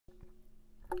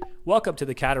Welcome to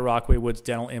the Cataraqui Woods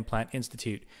Dental Implant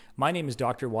Institute. My name is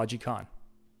Dr. Waji Khan.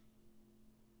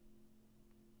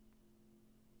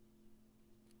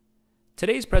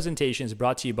 Today's presentation is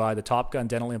brought to you by the Top Gun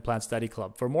Dental Implant Study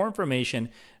Club. For more information,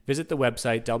 visit the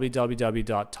website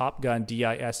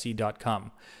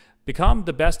www.topgundisc.com. Become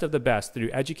the best of the best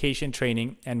through education,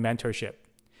 training, and mentorship.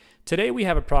 Today we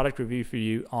have a product review for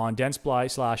you on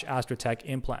Dentsply/Astratech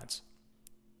implants.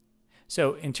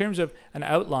 So in terms of an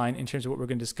outline, in terms of what we're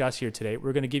going to discuss here today,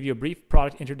 we're going to give you a brief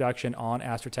product introduction on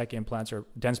Astratech implants or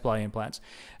Dentsply implants,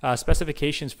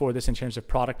 specifications for this in terms of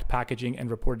product packaging and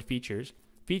reported features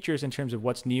in terms of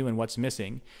what's new and what's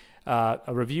missing, a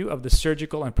review of the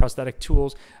surgical and prosthetic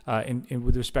tools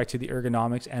with respect to the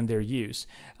ergonomics and their use.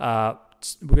 We're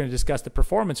going to discuss the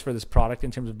performance for this product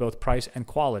in terms of both price and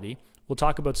quality. We'll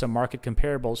talk about some market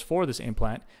comparables for this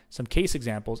implant, some case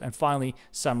examples, and finally,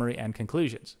 summary and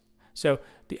conclusions. So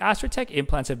the Astratech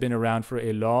implants have been around for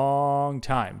a long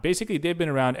time. Basically, they've been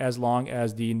around as long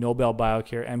as the Nobel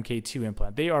Biocare MK2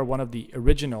 implant. They are one of the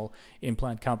original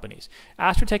implant companies.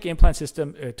 Astratech implant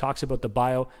system talks about the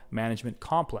biomanagement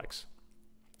complex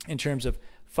in terms of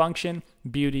function,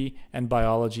 beauty, and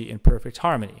biology in perfect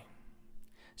harmony.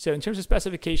 So in terms of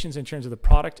specifications, in terms of the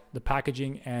product, the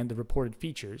packaging, and the reported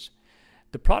features,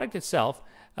 the product itself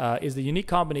is the unique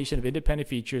combination of independent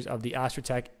features of the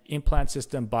Astratech implant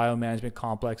system biomanagement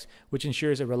complex, which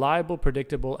ensures a reliable,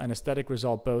 predictable, and aesthetic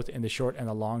result both in the short and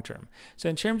the long term. So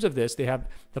in terms of this, they have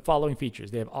the following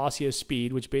features. They have Osseous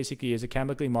Speed, which basically is a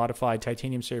chemically modified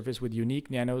titanium surface with unique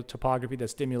nanotopography that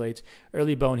stimulates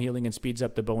early bone healing and speeds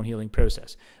up the bone healing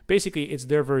process. Basically, it's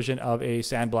their version of a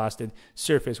sandblasted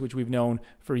surface, which we've known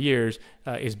for years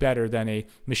is better than a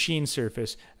machine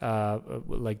surface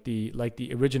like the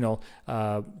original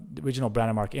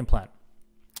Brandemark implant.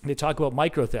 They talk about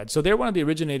microthread. So they're one of the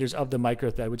originators of the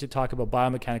microthread, which they talk about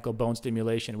biomechanical bone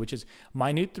stimulation, which is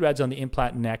minute threads on the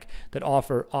implant neck that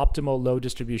offer optimal load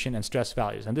distribution and stress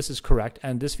values. And this is correct,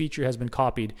 and this feature has been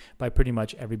copied by pretty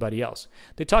much everybody else.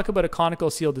 They talk about a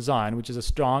conical seal design, which is a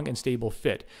strong and stable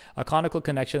fit, a conical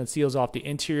connection that seals off the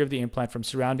interior of the implant from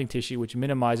surrounding tissue, which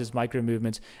minimizes micro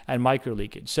movements and micro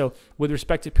leakage. So with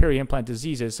respect to peri-implant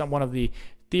diseases, one of the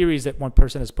theories that one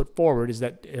person has put forward is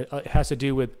that it has to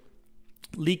do with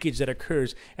leakage that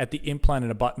occurs at the implant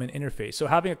and abutment interface. So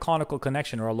having a conical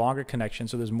connection or a longer connection,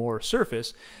 so there's more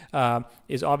surface,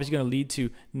 is obviously going to lead to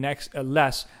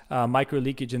less micro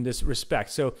leakage in this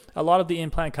respect. So a lot of the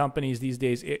implant companies these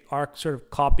days are sort of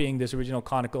copying this original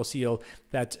conical seal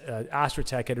that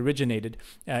Astratech had originated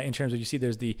in terms of, you see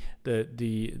there's the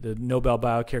Nobel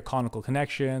Biocare conical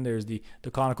connection, there's the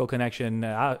conical connection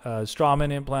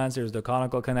Straumann implants, there's the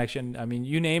conical connection. I mean,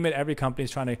 you name it, every company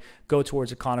is trying to go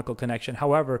towards a conical connection.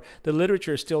 However, the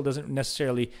literature still doesn't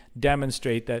necessarily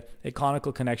demonstrate that a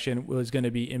conical connection was going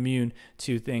to be immune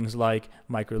to things like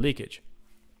micro leakage.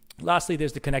 Lastly,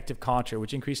 there's the connective contour,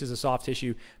 which increases the soft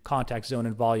tissue contact zone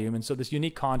and volume. And so this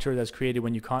unique contour that's created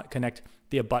when you connect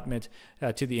the abutment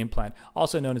to the implant,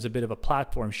 also known as a bit of a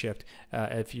platform shift,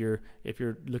 if you're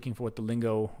looking for what the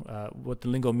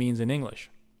lingo means in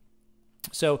English.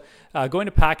 So going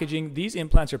to packaging, these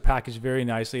implants are packaged very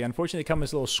nicely. Unfortunately, they come in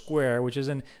this little square, which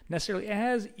isn't necessarily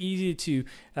as easy to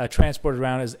transport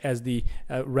around as the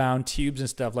round tubes and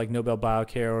stuff like Nobel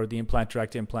Biocare or the Implant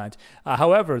Direct implant.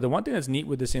 However, the one thing that's neat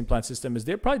with this implant system is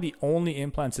they're probably the only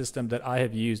implant system that I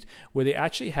have used where they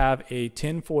actually have a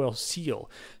tinfoil seal.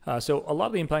 So a lot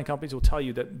of the implant companies will tell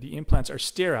you that the implants are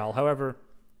sterile. However,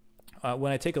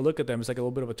 when I take a look at them, it's like a little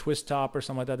bit of a twist top or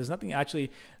something like that. There's nothing actually,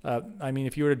 I mean,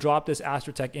 if you were to drop this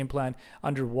Astratech implant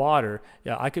underwater,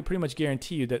 I could pretty much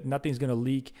guarantee you that nothing's going to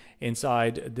leak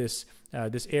inside this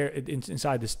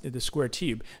inside the square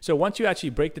tube. So once you actually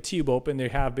break the tube open, they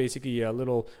have basically a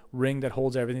little ring that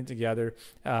holds everything together.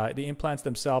 The implants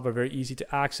themselves are very easy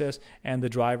to access, and the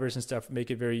drivers and stuff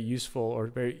make it very useful or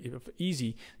very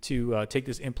easy to take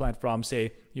this implant from,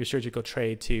 say, your surgical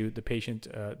tray to the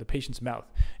patient's mouth.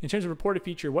 In terms of reported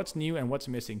feature, what's new and what's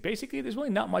missing? Basically, there's really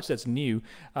not much that's new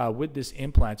with this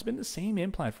implant. It's been the same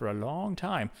implant for a long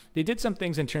time. They did some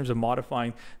things in terms of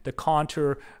modifying the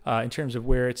contour in terms of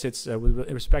where it sits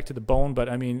with respect to the bone, but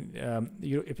I mean,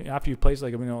 after you place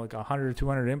like 100 or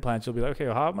 200 implants, you'll be like, okay,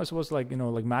 well, how am I supposed to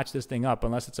like match this thing up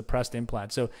unless it's a pressed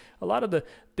implant? So a lot of the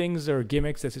things or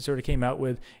gimmicks that it sort of came out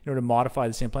with in order to modify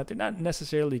this implant, they're not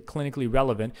necessarily clinically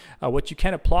relevant. What you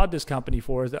can applaud this company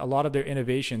for is that a lot of their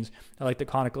innovations, like the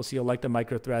conical seal, like the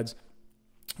micro threads,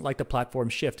 like the platform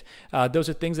shift. Those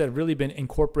are things that have really been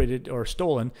incorporated or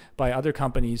stolen by other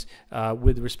companies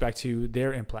with respect to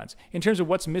their implants. In terms of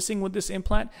what's missing with this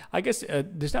implant, I guess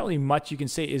there's not really much you can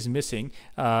say is missing.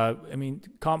 I mean,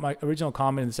 my original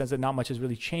comment in the sense that not much has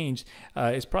really changed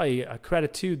is probably a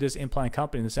credit to this implant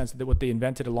company in the sense that what they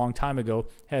invented a long time ago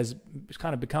has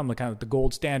kind of become the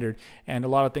gold standard, and a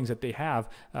lot of things that they have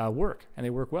work, and they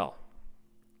work well.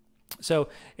 So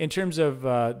in terms of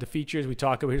the features we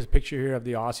talk about, here's a picture here of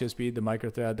the OsseoSpeed, the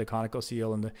microthread, the conical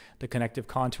seal, and the connective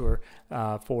contour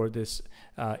for this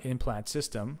implant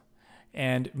system.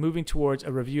 And moving towards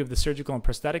a review of the surgical and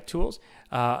prosthetic tools,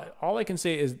 all I can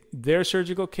say is their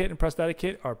surgical kit and prosthetic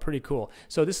kit are pretty cool.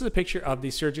 So this is a picture of the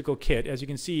surgical kit. As you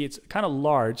can see, it's kind of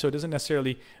large, so it doesn't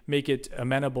necessarily make it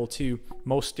amenable to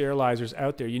most sterilizers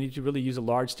out there. You need to really use a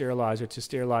large sterilizer to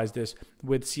sterilize this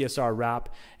with CSR wrap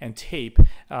and tape.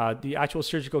 The actual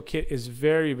surgical kit is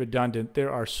very redundant.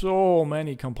 There are so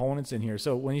many components in here.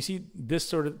 So when you see this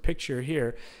sort of picture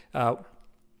here,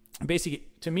 basically,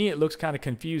 to me, it looks kind of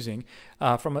confusing.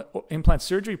 From an implant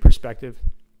surgery perspective,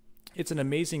 it's an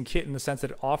amazing kit in the sense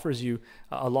that it offers you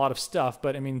a lot of stuff.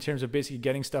 But I mean, in terms of basically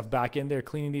getting stuff back in there,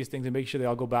 cleaning these things and making sure they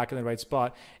all go back in the right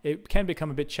spot, it can become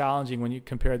a bit challenging when you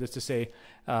compare this to, say,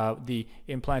 the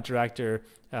Implant Director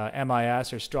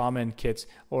MIS or Straumann kits,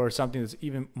 or something that's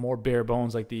even more bare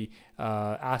bones like the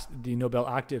Nobel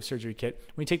Active Surgery Kit.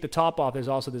 When you take the top off, there's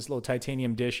also this little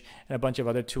titanium dish and a bunch of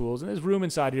other tools. And there's room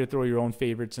inside here to throw your own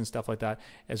favorites and stuff like that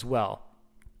as well.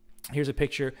 Here's a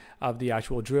picture of the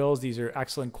actual drills. These are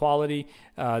excellent quality.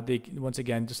 They, once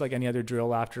again, just like any other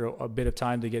drill, after a bit of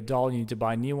time, they get dull. You need to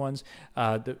buy new ones.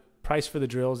 The price for the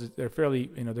drills, they're fairly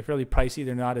pricey.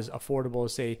 They're not as affordable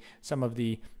as, say, some of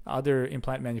the other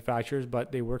implant manufacturers,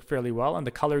 but they work fairly well. And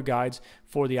the color guides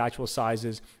for the actual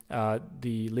sizes,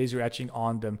 the laser etching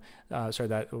on them, what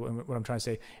I'm trying to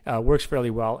say, works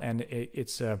fairly well, and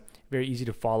it's very easy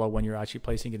to follow when you're actually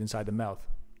placing it inside the mouth.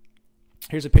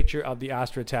 Here's a picture of the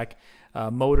Astratech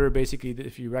motor. Basically,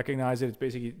 if you recognize it, it's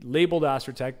basically labeled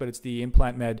Astratech, but it's the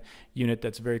Implant Med unit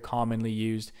that's very commonly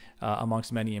used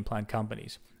amongst many implant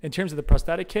companies. In terms of the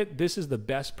prosthetic kit, this is the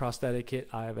best prosthetic kit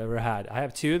I have ever had. I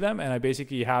have two of them, and I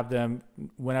basically have them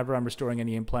whenever I'm restoring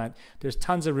any implant. There's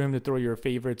tons of room to throw your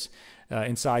favorites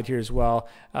inside here as well.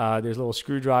 There's little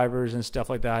screwdrivers and stuff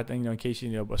like that, in case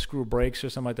a screw breaks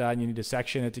or something like that and you need to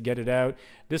section it to get it out.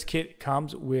 This kit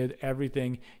comes with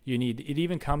everything you need. It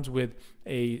even comes with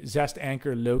a Zest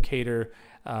Anchor locator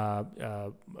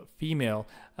female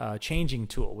changing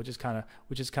tool, which is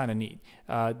kind of neat.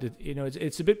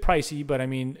 It's a bit pricey, but I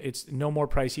mean, it's no more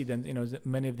pricey than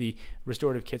many of the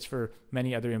restorative kits for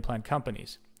many other implant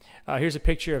companies. Here's a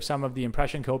picture of some of the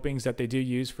impression copings that they do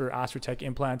use for Astratech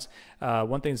implants.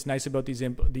 One thing that's nice about these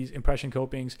impression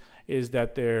copings is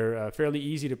that they're fairly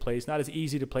easy to place. Not as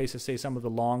easy to place as, say, some of the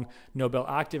long Nobel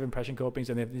Active impression copings,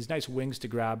 and they have these nice wings to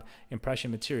grab impression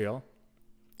material.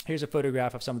 Here's a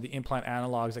photograph of some of the implant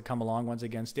analogs that come along. Once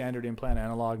again, standard implant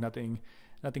analog, nothing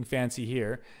fancy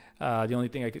here. The only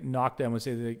thing I could knock them would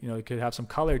say that it could have some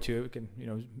color to it. It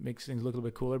can make things look a little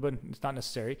bit cooler, but it's not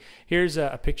necessary. Here's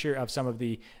a picture of some of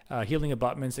the healing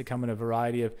abutments that come in a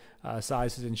variety of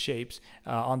sizes and shapes.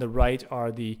 On the right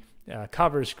are the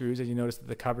cover screws. As you notice, that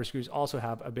the cover screws also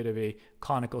have a bit of a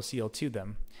conical seal to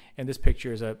them. And this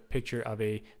picture is a picture of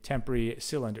a temporary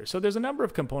cylinder. So there's a number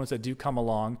of components that do come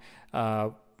along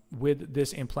with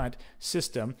this implant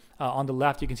system. On the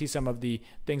left, you can see some of the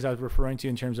things I was referring to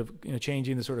in terms of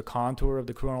changing the sort of contour of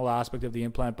the coronal aspect of the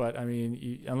implant. But I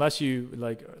mean, unless you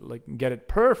like get it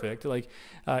perfect,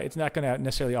 it's not going to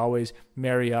necessarily always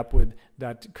marry up with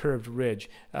that curved ridge.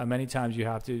 Many times you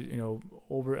have to,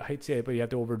 I hate to say it, but you have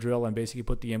to over drill and basically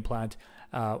put the implant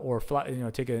or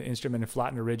flat, take an instrument and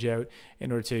flatten the ridge out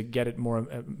in order to get it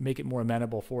make it more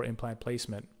amenable for implant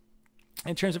placement.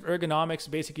 In terms of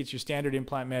ergonomics, basically it's your standard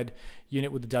Implant Med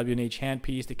unit with the W&H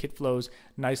handpiece. The kit flows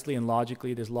nicely and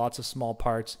logically. There's lots of small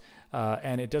parts,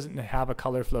 and it doesn't have a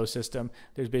color flow system.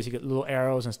 There's basically little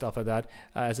arrows and stuff like that.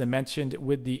 As I mentioned,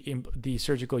 with the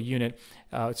surgical unit,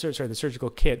 the surgical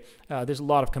kit, there's a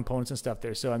lot of components and stuff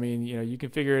there. So I mean, you can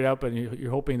figure it out, but you're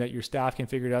hoping that your staff can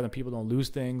figure it out and people don't lose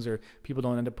things or people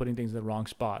don't end up putting things in the wrong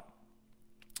spot.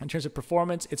 In terms of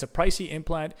performance, it's a pricey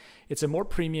implant. It's a more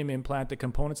premium implant. The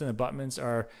components and abutments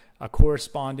are a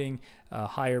corresponding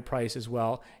higher price as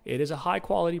well. It is a high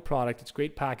quality product. It's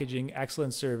great packaging,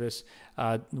 excellent service.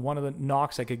 One of the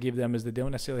knocks I could give them is they don't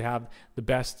necessarily have the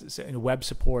best web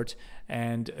support,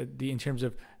 and in terms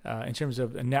of in terms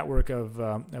of a network of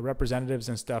representatives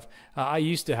and stuff, I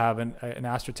used to have an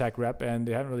Astratech rep, and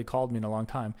they haven't really called me in a long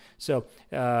time. So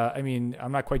I mean,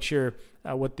 I'm not quite sure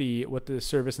what the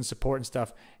service and support and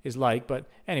stuff is like, but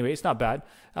anyway, it's not bad.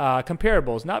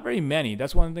 Comparables, not very many.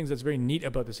 That's one of the things that's very neat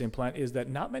about this implant, is that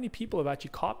not many people have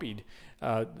actually copied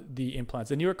the implants.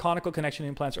 The newer conical connection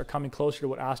implants are coming closer to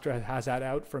what Astra has had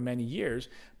out for many years,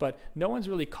 but no one's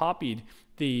really copied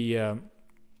the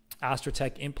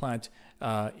Astratech implant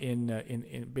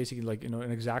in basically like,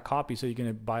 an exact copy, so you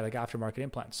can buy like aftermarket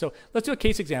implants. So let's do a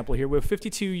case example here. We have a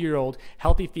 52-year-old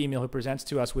healthy female who presents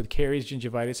to us with caries,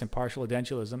 gingivitis, and partial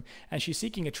edentulosum, and she's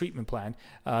seeking a treatment plan.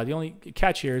 The only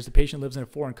catch here is the patient lives in a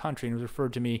foreign country and was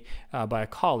referred to me by a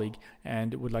colleague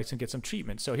and would like to get some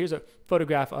treatment. So here's a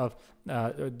photograph of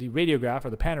the radiograph or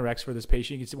the Panorex for this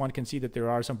patient. One can see that there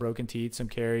are some broken teeth, some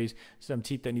caries, some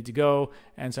teeth that need to go,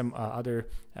 and some other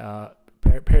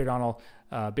periodontal,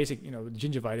 basic,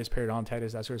 gingivitis,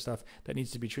 periodontitis, that sort of stuff that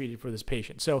needs to be treated for this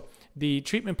patient. So the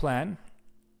treatment plan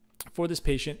for this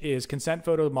patient is consent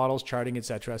photo, models, charting,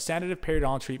 etc., standard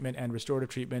periodontal treatment and restorative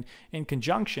treatment in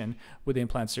conjunction with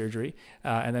implant surgery,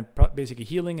 and then basically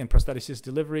healing and prosthesis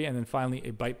delivery, and then finally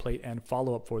a bite plate and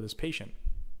follow-up for this patient.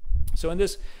 So in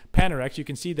this Panorex, you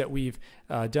can see that we've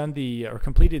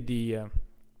completed the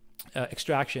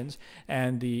extractions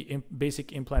and the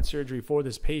basic implant surgery for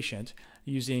this patient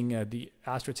using the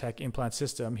Astratech implant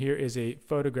system. Here is a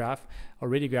photograph or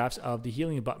radiographs of the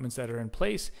healing abutments that are in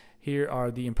place. Here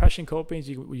are the impression copings.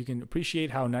 You can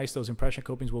appreciate how nice those impression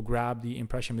copings will grab the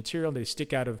impression material. They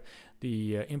stick out of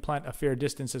the implant a fair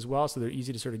distance as well, so they're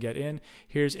easy to sort of get in.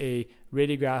 Here's a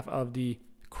radiograph of the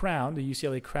crown, the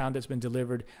UCLA crown that's been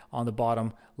delivered on the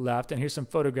bottom left. And here's some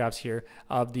photographs here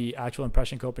of the actual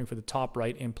impression coping for the top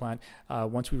right implant.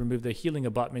 Once we remove the healing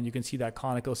abutment, you can see that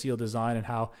conical seal design and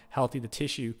how healthy the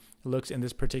tissue looks in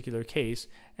this particular case.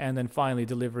 And then finally,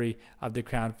 delivery of the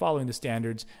crown following the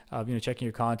standards of checking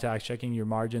your contacts, checking your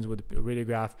margins with a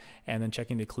radiograph, and then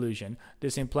checking the occlusion.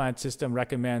 This implant system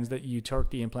recommends that you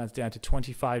torque the implants down to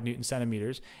 25 Newton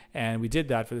centimeters, and we did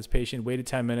that for this patient. Waited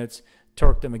 10 minutes,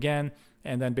 torqued them again,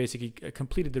 and then basically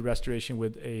completed the restoration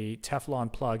with a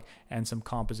Teflon plug and some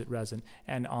composite resin.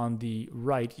 And on the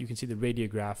right, you can see the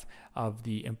radiograph of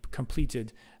the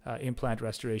completed implant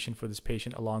restoration for this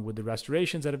patient, along with the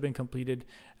restorations that have been completed.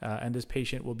 And this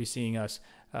patient will be seeing us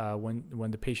when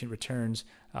the patient returns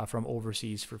from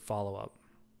overseas for follow-up.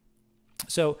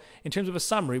 So in terms of a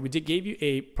summary, we gave you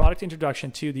a product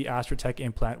introduction to the Astratech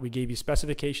implant. We gave you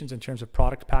specifications in terms of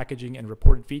product packaging and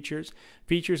reported features,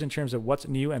 features in terms of what's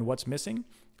new and what's missing,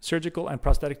 surgical and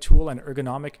prosthetic tool and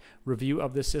ergonomic review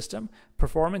of this system,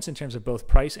 performance in terms of both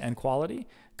price and quality,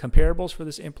 comparables for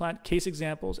this implant, case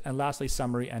examples, and lastly,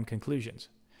 summary and conclusions.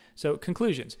 So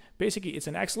conclusions, basically it's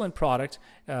an excellent product.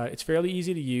 It's fairly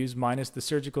easy to use, minus the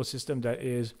surgical system that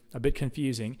is a bit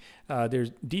confusing.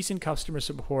 There's decent customer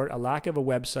support, a lack of a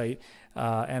website,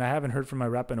 and I haven't heard from my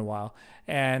rep in a while.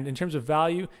 And in terms of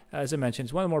value, as I mentioned,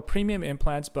 it's one of the more premium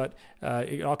implants, but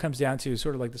it all comes down to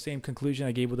sort of like the same conclusion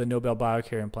I gave with the Nobel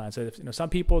Biocare implants. That if, some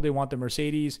people, they want the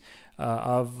Mercedes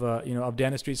of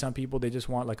dentistry. Some people, they just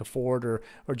want like a Ford or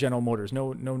General Motors.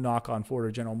 No knock on Ford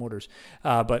or General Motors,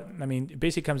 but I mean, it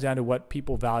basically comes down to what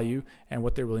people value and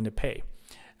what they're willing to pay.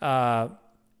 A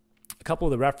couple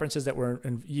of the references that were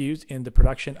used in the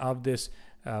production of this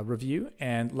review.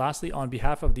 And lastly, on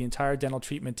behalf of the entire dental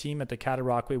treatment team at the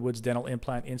Cataraqui Woods Dental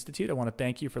Implant Institute, I want to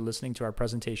thank you for listening to our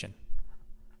presentation.